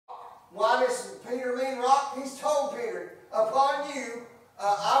Why does Peter mean rock? He's told Peter, upon you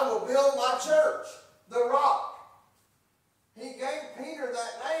I will build my church, the rock. He gave Peter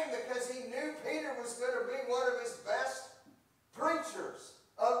that name because he knew Peter was going to be one of his best preachers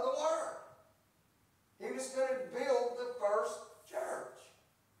of the word. He was going to build the first church.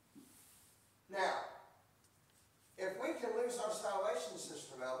 Now, if we can lose our salvation,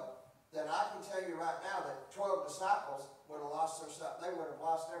 Sister Melvin, then I can tell you right now that 12 disciples would have lost their stuff. They would have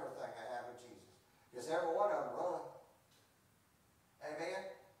lost everything they have with Jesus. Because every one of them run. Amen?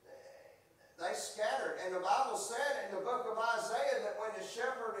 They scattered. And the Bible said in the book of Isaiah that when the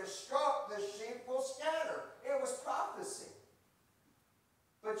shepherd is struck, the sheep will scatter. It was prophecy.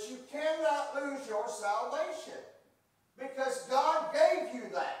 But you cannot lose your salvation. Because God gave you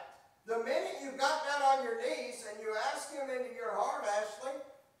that. The minute you got down on your knees and you asked Him into your heart, Ashley,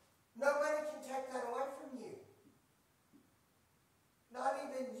 nobody can take that away from you. Not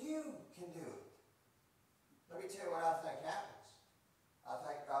even you can do it. Let me tell you what I think happens. I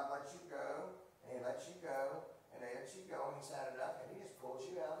think God lets you go, and He lets you go, and He lets you go, and He's had enough, and He just pulls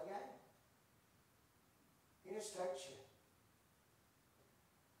you out of the game. He just takes you.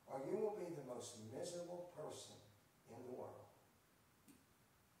 Or you will be the most miserable person in the world.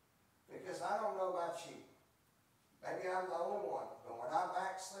 Because I don't know about you. Maybe I'm the only one, but when I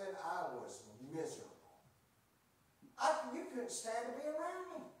backslid, I was miserable. You couldn't stand to be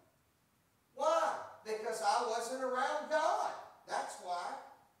around me. Why? Because I wasn't around God. That's why.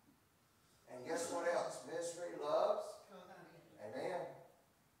 And guess what else? Misery loves. Amen.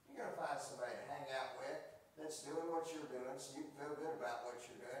 You're going to find somebody to hang out with that's doing what you're doing so you can feel good about what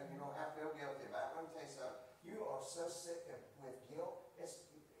you're doing. You don't have to feel guilty about it. Let me tell you something. You are so sick with guilt.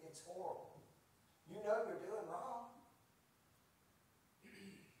 It's horrible. You know you're doing wrong.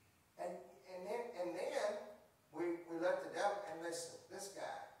 And then we let the devil, and listen, this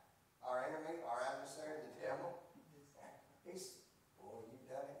guy, our enemy, our adversary, the devil, boy, you've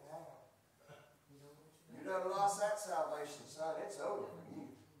done it now. You done lost that salvation, son. It's over for you.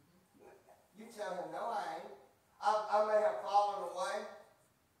 You tell him, no, I ain't. I may have fallen away,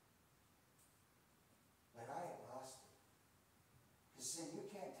 but I ain't lost it. You see, you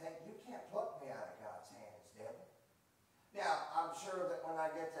can't pluck me out of God's hands, devil. Now, I'm sure that when I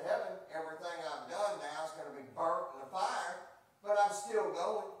get to heaven, everything I've done now is going to be burnt in the fire, but I'm still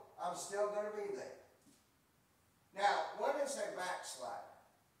going. I'm still going to be there. Now, what is a backslider?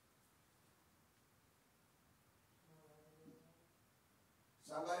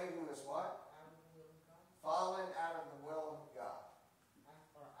 Somebody who is what? Fallen out of the will of God.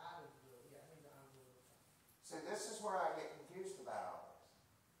 See, this is where I get confused about all this.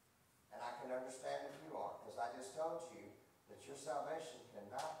 And I can understand if you are, because I just told you that your salvation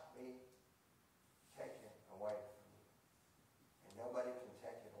cannot be taken away from you. And nobody can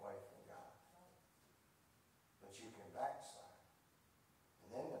take it away from God. But you can backslide.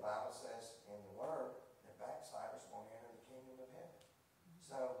 And then the Bible says in the Word that backsliders won't enter the kingdom of heaven.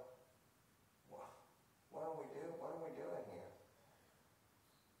 So, what do we do? What are we doing here?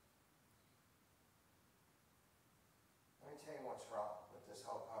 Let me tell you what's wrong with this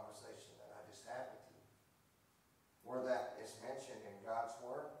whole conversation that I just had with you. Where that is mentioned in God's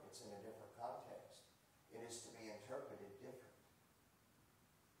Word, it's in a different context. It is to be interpreted different.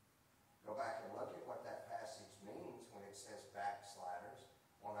 Go back and look at what that passage means when it says backsliders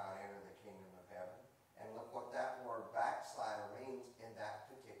will not enter the kingdom of heaven. And look what that word backslider means in that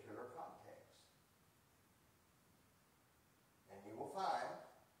particular context. And you will find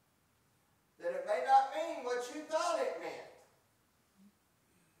that it may not mean what you thought it meant.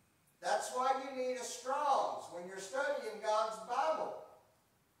 That's why you need a Strong's when you're studying God's Bible.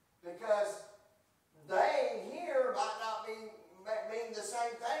 Because they here might not mean the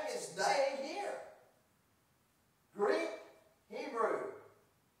same thing as they here. Greek, Hebrew.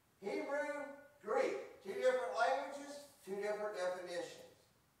 Hebrew, Greek. Two different languages, two different definitions.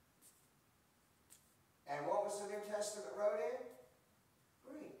 And what was the New Testament wrote in?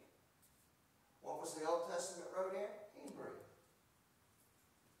 Greek. What was the Old Testament wrote in? Hebrew.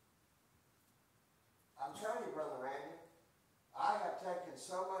 I'm telling you, Brother Randy, I have taken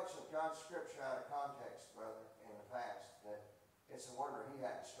so much of God's Scripture out of context, brother, in the past, that it's a wonder He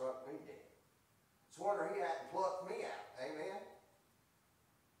hadn't struck me dead. It's a wonder He hadn't plucked me out. Amen?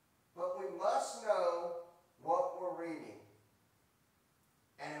 But we must know what we're reading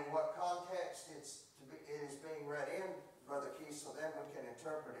and in what context it is being read in, Brother Keith, so then we can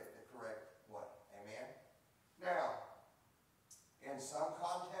interpret it the correct way. Amen? Now, in some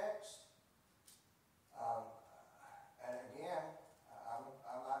context, and again,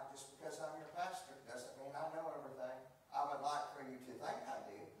 I'm not, just because I'm your pastor doesn't mean I know everything. I would like for you to think I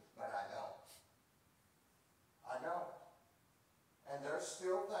do, but I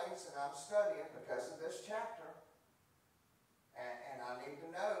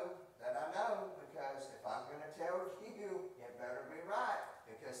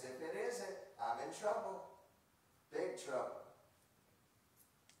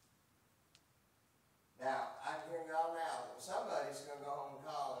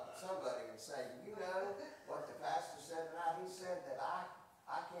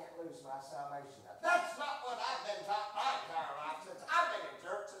my salvation. Now, that's not what I've been taught my entire life since I've been in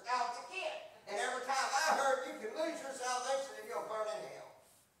church since I was a kid. And every time I heard you can lose your salvation and you'll burn in hell.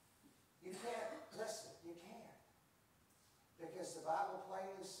 You can't listen. You can't. Because the Bible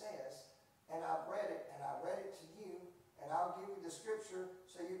plainly says, and I've read it, and I read it to you, and I'll give you the scripture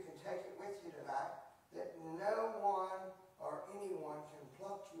so you can take it with you tonight, that no one or anyone can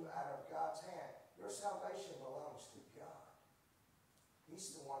pluck you out of God's hand. Your salvation belongs to God.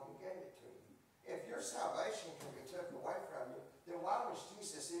 He's the one who gave it to you. If your salvation can be taken away from you, then why was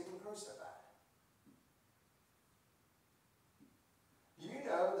Jesus even crucified? You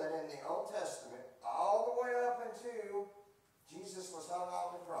know that in the Old Testament, all the way up until Jesus was hung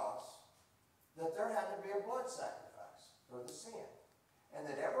on the cross, that there had to be a blood sacrifice for the sin. And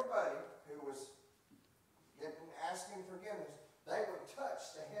that everybody who was asking forgiveness, they would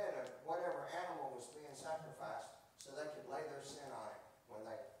touch the head of whatever animal was being sacrificed so they could lay their sin on it when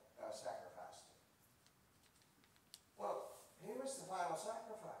they sacrificed it. Well, he was the final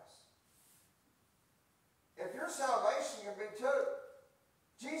sacrifice. If your salvation can be took,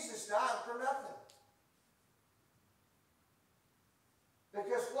 Jesus died for nothing.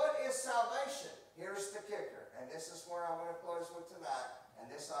 Because what is salvation? Here's the kicker, and this is where I'm going to close with tonight,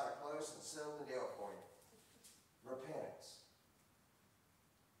 and this ought to close and seal the deal for you. Repentance.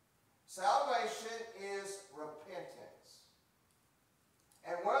 Salvation is repentance.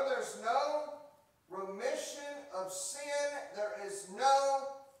 And where there's no remission of sin, there is no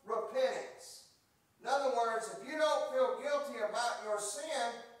repentance. In other words, if you don't feel guilty about your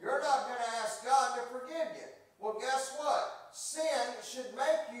sin, you're not going to ask God to forgive you. Well, guess what? Sin should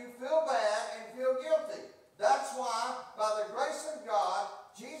make you feel bad and feel guilty. That's why, by the grace of God,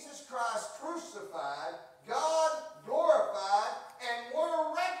 Jesus Christ crucified, God glorified, and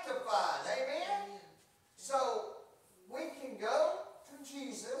we're rectified. Amen? So, we can go to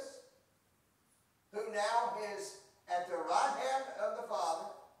Jesus, who now is at the right hand of the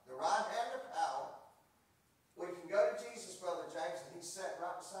Father, the right hand of power. We can go to Jesus, Brother James, and he's sat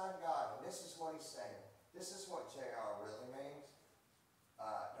right beside God, and this is what he's saying. This is what JR really means.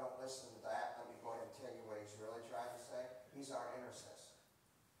 Don't listen to that. Let me go ahead and tell you what he's really trying to say. He's our intercessor.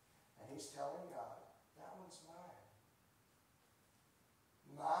 And he's telling God, that one's mine.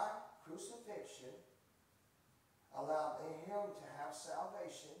 My crucifixion allowed him to have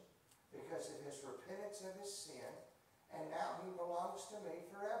salvation because of his repentance of his sin, and now he belongs to me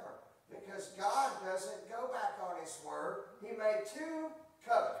forever. Because God doesn't go back on his word. He made two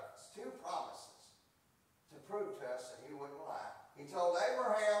covenants, two promises to prove to us that he wouldn't lie. He told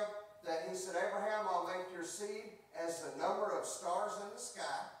Abraham that he said, Abraham, I'll make your seed as the number of stars in the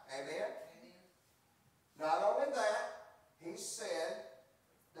sky. Amen? Amen. Not only that, he said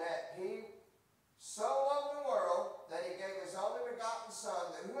that he so loved the world that he gave his only begotten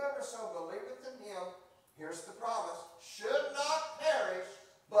Son, that whoever so believeth in him, here's the promise, should not perish,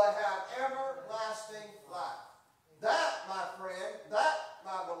 but have everlasting life. That, my friend, that,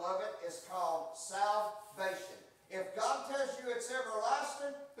 my beloved, is called salvation. If God tells you it's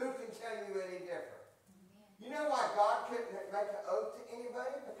everlasting, who can tell you any different? Amen. You know why God couldn't make an oath to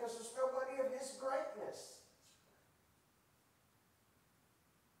anybody? Because there's nobody of his greatness.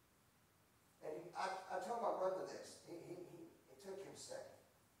 And I told my brother this. It took him a second.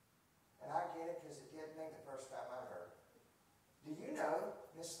 And I get it because it did me the first time I heard it. Do you know,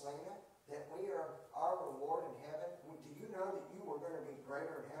 Miss Lena, that we are our reward in heaven? Do you know that you were going to be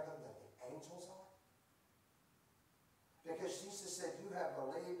greater in heaven than the angels are? Because Jesus said, you have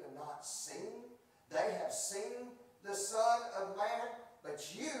believed and not seen. They have seen the Son of Man, but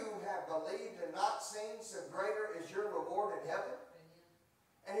you have believed and not seen, so greater is your reward in heaven.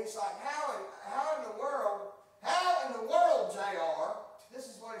 Amen. And he's like, how in the world, JR, this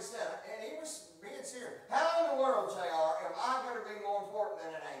is what he said, and he was being serious. How in the world, JR, am I going to be more important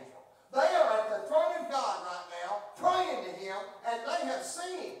than an angel? They are at the throne of God right now, praying to him, and they have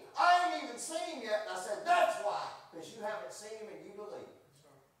seen him. I ain't even seen him yet, and I said, that's why. Because you haven't seen him and you believe.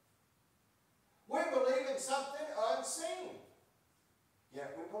 We believe in something unseen.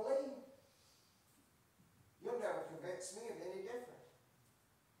 Yet we believe. You'll never convince me of any different.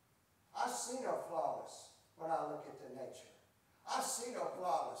 I see no flawless when I look at the nature. I see no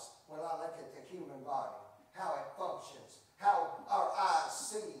flawless when I look at the human body, how it functions, how our eyes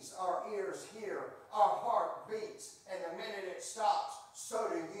sees, our ears hear, our heart beats, and the minute it stops, so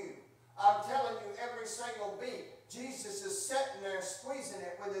do you. I'm telling you, every single beat, Jesus is sitting there squeezing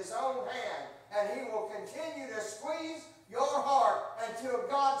it with his own hand, and he will continue to squeeze your heart until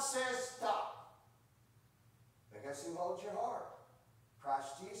God says stop. Because who holds your heart? Christ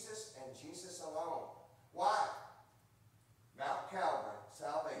Jesus and Jesus alone. Why? Mount Calvary,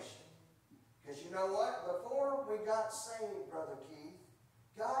 salvation. we got saved, Brother Keith,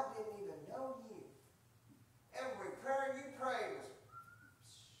 God didn't even know you. Every prayer you prayed was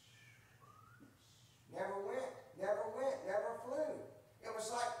never went, never flew. It was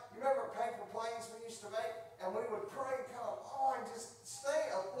like, you remember paper planes we used to make? And we would pray, come on, just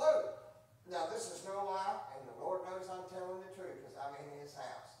stay afloat. Now, this is no lie, and the Lord knows I'm telling the truth because I'm in his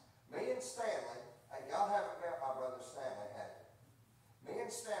house. Me and Stanley, and y'all haven't met my brother Stanley, have you? Me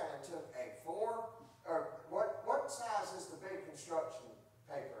and Stanley took a what size is the big construction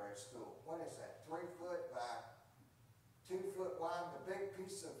paper at school? What is that, 3 foot by 2 foot wide, the big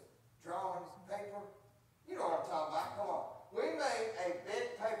piece of drawing paper? You know what I'm talking about, come on. We made a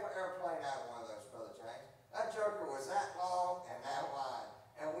big paper airplane out of one of those, Brother James. That joker was that long and that wide.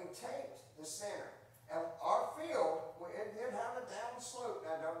 And we taped the center. And our field, it did have a down slope,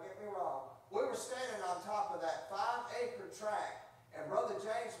 now don't get me wrong. We were standing on top of that 5-acre tract. And Brother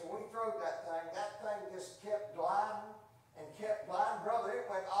James, when we threw that thing just kept gliding and kept gliding. Brother, it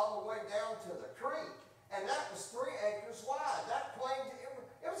went all the way down to the creek. And that was 3 acres wide. That plane,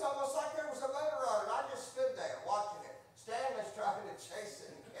 it was almost like there was a motor on it. I just stood there watching it. Stanley's trying to chase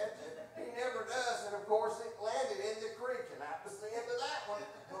it and catch it. He never does. And of course, it landed in the creek. And that was the end of that one.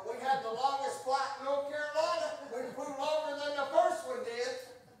 But we had the longest flight in North Carolina. We flew longer than the first one did.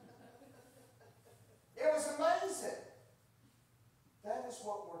 It was amazing. That is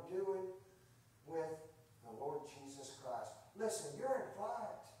what we're doing with the Lord Jesus Christ. Listen, you're in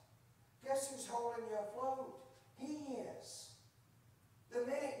flight. Guess who's holding you afloat? He is. The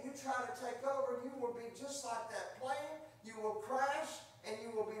minute you try to take over, you will be just like that plane. You will crash, and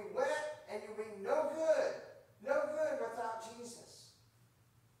you will be wet, and you'll be no good. No good without Jesus.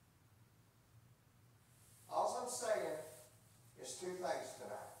 All I'm saying is 2 things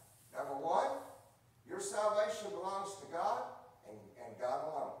tonight. Number 1, your salvation belongs to God and God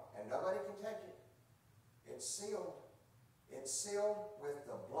alone. And nobody can take it. It's sealed. It's sealed with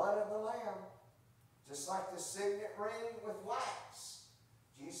the blood of the Lamb. Just like the signet ring with wax.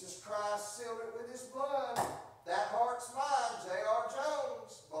 Jesus Christ sealed it with his blood. That heart's mine, J.R.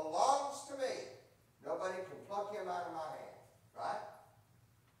 Jones, belongs to me. Nobody can pluck him out of my hand. Right?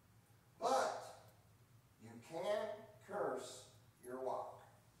 But you can curse your walk.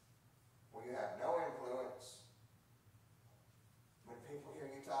 Where you have no influence. When people hear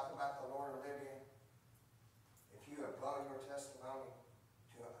you talk about the Lord of Lydia, if you have blown your testimony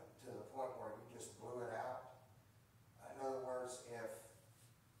to the point where you just blew it out, in other words, if,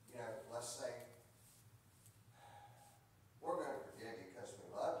 let's say, we're going to forgive you because we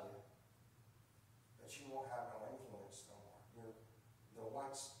love you, but you won't have no influence no more. The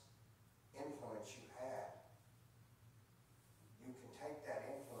once influence you had, you can take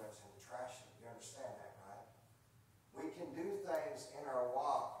that influence and trash it. You understand that, right? We can do things in our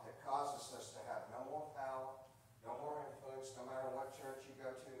walk that causes us to have no more power, no more influence, no matter what church you go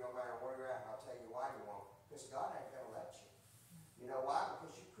to, no matter where you're at. And I'll tell you why you won't. Because God ain't going to let you. You know why?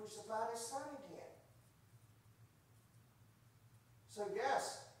 Because you crucified his son again. So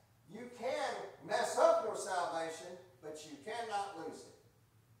yes, you can mess up your salvation, but you cannot lose it.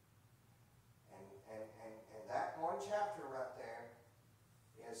 And that one chapter right there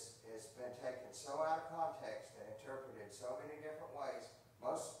has been taken so out of context and interpreted so many different ways,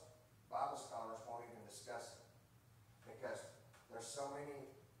 most Bible scholars won't even discuss it. Because there's so many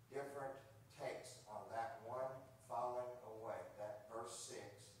different takes on that one falling away, that verse 6,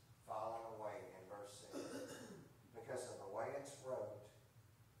 falling away in verse 6. Because of the way it's wrote,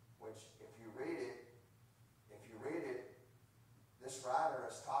 which if you read it, this writer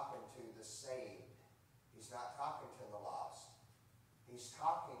is talking to the saved. He's not talking to the lost. He's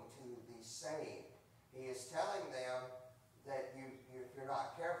talking to the saved. He is telling them that if you're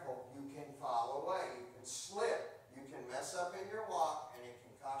not careful, you can fall away, you can slip, you can mess up in your walk, and it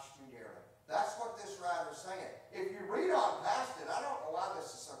can cost you dearly. That's what this writer's saying. If you read on past it, I don't know why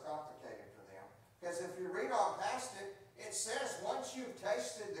this is so complicated for them, because if you read on past it, it says once you've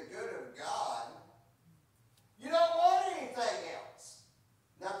tasted the good of God, you don't want anything else.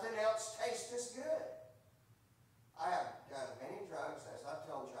 Nothing else tastes as good. I have done many drugs. As I've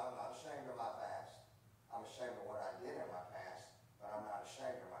told you, I'm not ashamed of my past. I'm ashamed of what I did in my past, but I'm not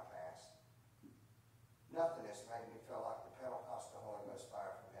ashamed of my past. Nothing has made me feel like the Pentecostal Holy Ghost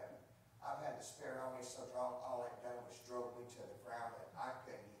fire from heaven. I've had the Spirit on me so strong, all it done was drove me to the ground that I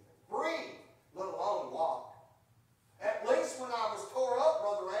couldn't even breathe, let alone walk. At least when I was tore up,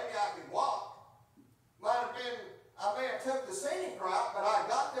 Brother Randy, I could walk. I may have took the scenic route, but I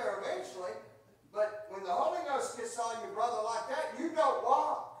got there eventually. But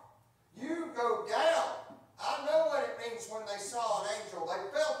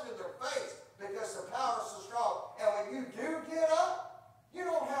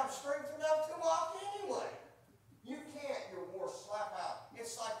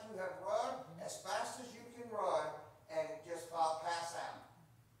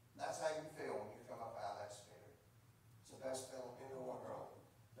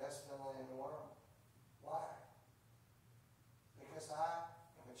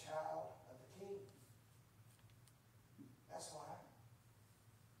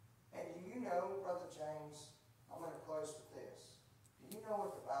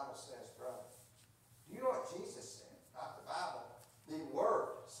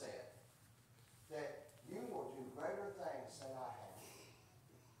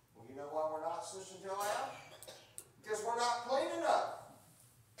Sister Joanne? Because we're not clean enough.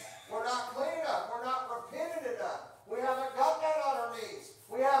 We're not clean enough. We're not repentant enough. We haven't got that on our knees.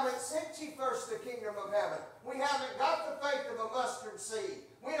 We haven't sent ye first the kingdom of heaven. We haven't got the faith of a mustard seed.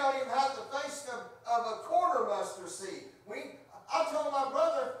 We don't even have the faith of a quarter mustard seed. I told my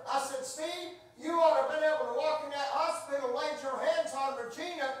brother, I said, Steve, you ought to have been able to walk in that hospital, laid your hands on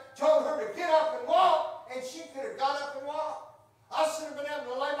Regina, told her to get up and walk, and she could have got up and walked. I should have been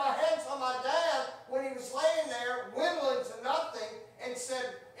able to lay my hands on my dad when he was laying there, whittling to nothing, and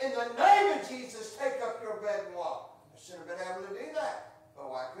said, in the name of Jesus, take up your bed and walk. I should have been able to do that.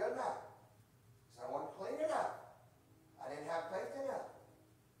 But why couldn't I? Because I wasn't clean enough. I didn't have faith enough.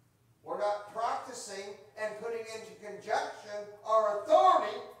 We're not practicing and putting into conjunction our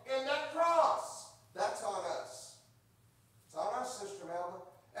authority in that cross. That's on us. It's on us, Sister Melba.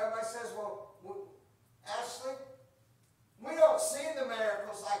 Everybody says, well, Ashley, we don't see the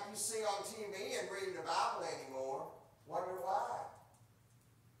miracles like you see on TV and reading the Bible anymore. Wonder why?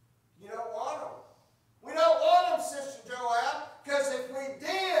 You don't want them. We don't want them, Sister Joanne, because if we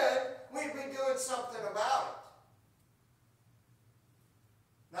did, we'd be doing something about it.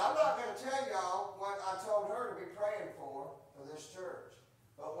 Now, I'm not going to tell y'all what I told her to be praying for this church.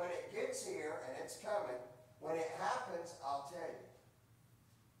 But when it gets here, and it's coming, when it happens, I'll tell you.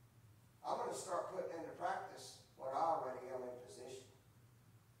 I'm going to start putting into practice what I already am in position.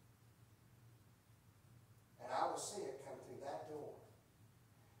 And I will see it come through that door.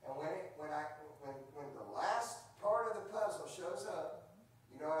 And when the last part of the puzzle shows up,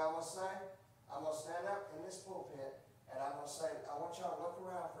 you know what I'm going to say? I'm going to stand up in this pulpit, and I'm going to say, I want y'all to look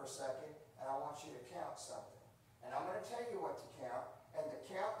around for a second, and I want you to count something. And I'm going to tell you what to count, and the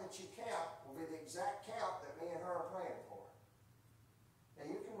count that you count will be the exact count that me and her are praying for. Now,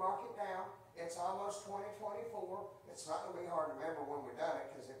 you can mark it down. It's almost 2024. It's not going to be hard to remember when we've done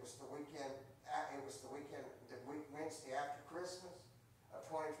it, because it was the weekend, Wednesday after Christmas of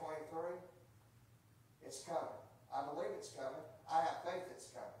 2023. It's coming. I believe it's coming. I have faith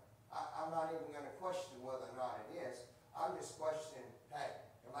it's coming. I'm not even going to question whether or not it is. I'm just questioning, hey,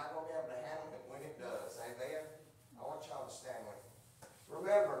 am I going to be able to handle it when it does? Amen? I want y'all to stand with me.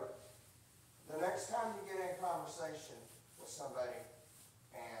 Remember, the next time you get in conversation with somebody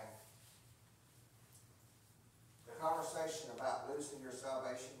and the conversation about losing your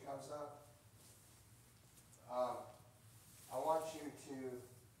salvation comes up, I want you to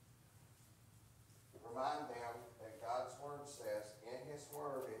remind them that God's Word says, in His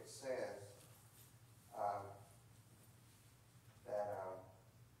Word it says, that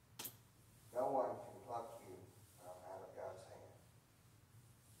no one can pluck you out of God's hand.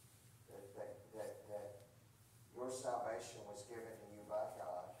 That your salvation was given to you by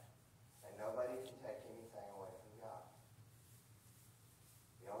God, and nobody can take anything away from God.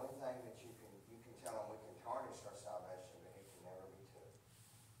 The only thing that you can tell them, we can tarnish our salvation, but it can never be true.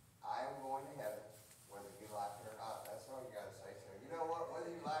 I am going to heaven, whether you like it or not. That's all you got to say. So you know what?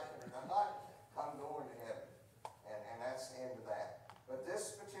 Whether you like it or not, I'm going to heaven. And that's the end of that. But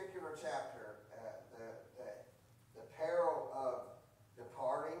this particular chapter, the peril of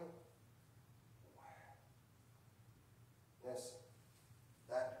departing,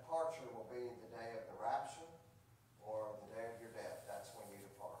 that departure will be the day of the rapture or the day of your death. That's when you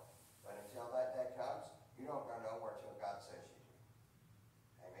depart. But until that day comes, you don't go nowhere till God says you do.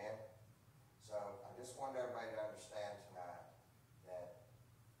 Amen? So I just want everybody to understand tonight that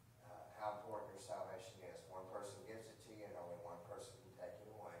how important your salvation is. One person gives it to you and only one person can take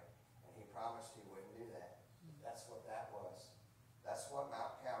it away. And He promised He wouldn't do that. That's what that was. That's what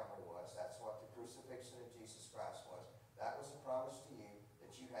Mount Calvary was. That's what the crucifixion of Jesus Christ was. That was a promise to you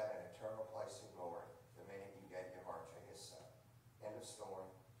that you had an eternal place in glory the minute you gave your heart to His Son. End of story.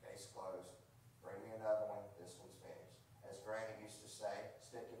 Case closed. Bring me another one. This one's finished. As Granny used to say,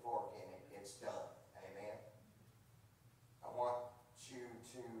 stick your fork in it. It's done. Amen. I want you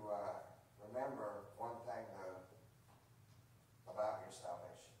to remember one thing, though, about your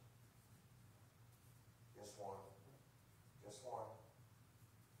salvation. Just one. Just one.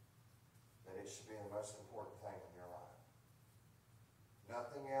 That it should be the most important thing in your life.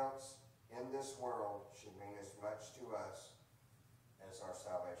 Nothing else in this world should mean as much to us as our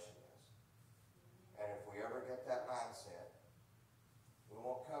salvation is. And if we ever get that mindset, we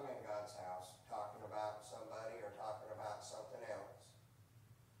won't come in God's house talking about somebody or talking about something else.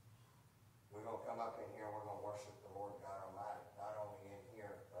 We're going to come up in here and we're going to worship the Lord God Almighty, not only in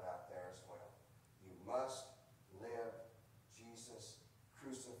here, but out there as well. You must live Jesus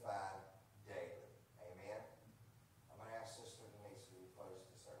crucified daily. Amen? I'm going to ask Sister Denise to close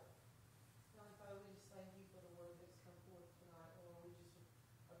the sermon. Heavenly Father, we just thank you for the word that's come forth tonight, Lord. We just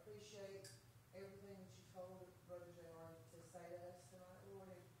appreciate